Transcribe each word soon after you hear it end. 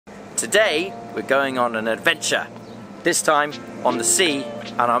today we're going on an adventure. This time on the sea,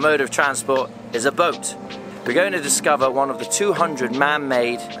 and our mode of transport is a boat. We're going to discover one of the 200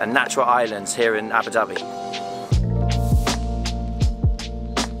 man-made and natural islands here in Abu Dhabi.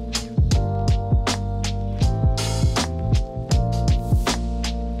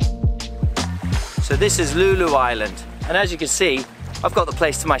 So this is Lulu Island, and as you can see, I've got the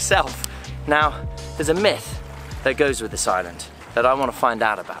place to myself. Now, there's a myth that goes with this island that I want to find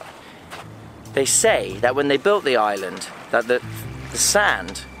out about. They say that when they built the island, that the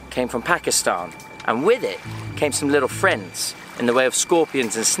sand came from Pakistan, and with it came some little friends in the way of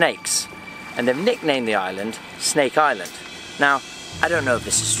scorpions and snakes, and they've nicknamed the island Snake Island. Now, I don't know if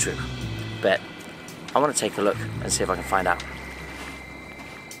this is true, but I want to take a look and see if I can find out.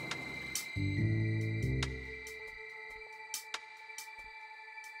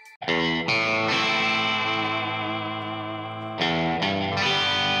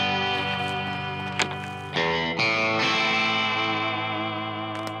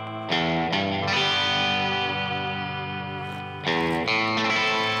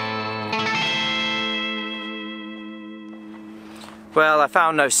 Well, I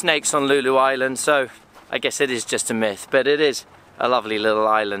found no snakes on Lulu Island, so I guess it is just a myth, but it is a lovely little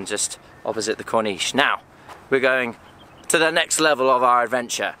island just opposite the Corniche. Now, we're going to the next level of our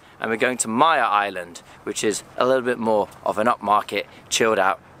adventure, and we're going to Maya Island, which is a little bit more of an upmarket, chilled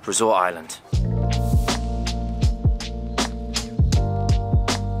out resort island.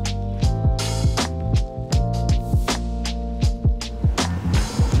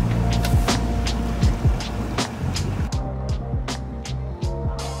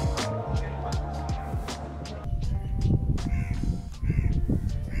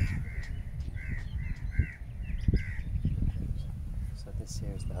 This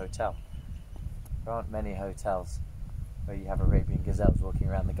here is the hotel. There aren't many hotels where you have Arabian gazelles walking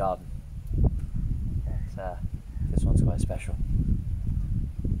around the garden. But, this one's quite special.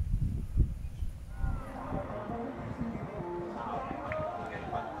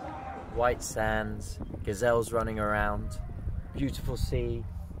 White sands, gazelles running around, beautiful sea,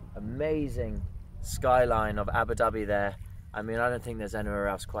 amazing skyline of Abu Dhabi there. I mean, I don't think there's anywhere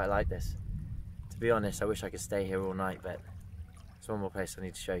else quite like this. To be honest, I wish I could stay here all night, but there's one more place I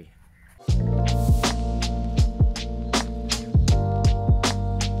need to show you.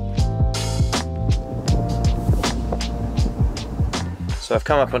 So I've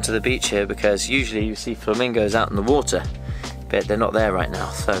come up onto the beach here because usually you see flamingos out in the water, but they're not there right now.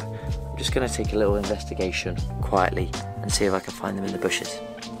 So I'm just going to take a little investigation quietly and see if I can find them in the bushes.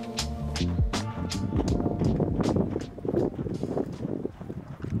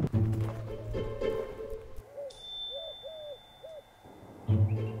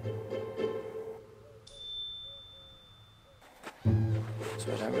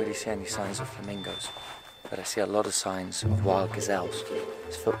 So I don't really see any signs of flamingos, but I see a lot of signs of wild gazelles.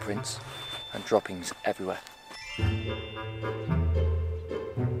 There's footprints and droppings everywhere.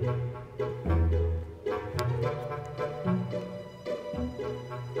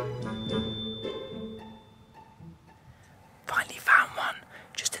 Finally found one,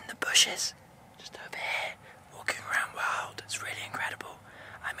 just in the bushes, just over here, walking around wild. It's really incredible.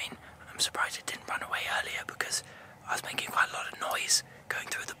 I mean, I'm surprised it didn't run away earlier because I was making quite a lot of noise going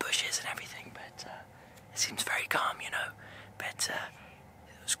through the bushes and everything, but it seems very calm, you know. But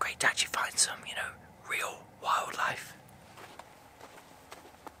it was great to actually find some, you know, real wildlife.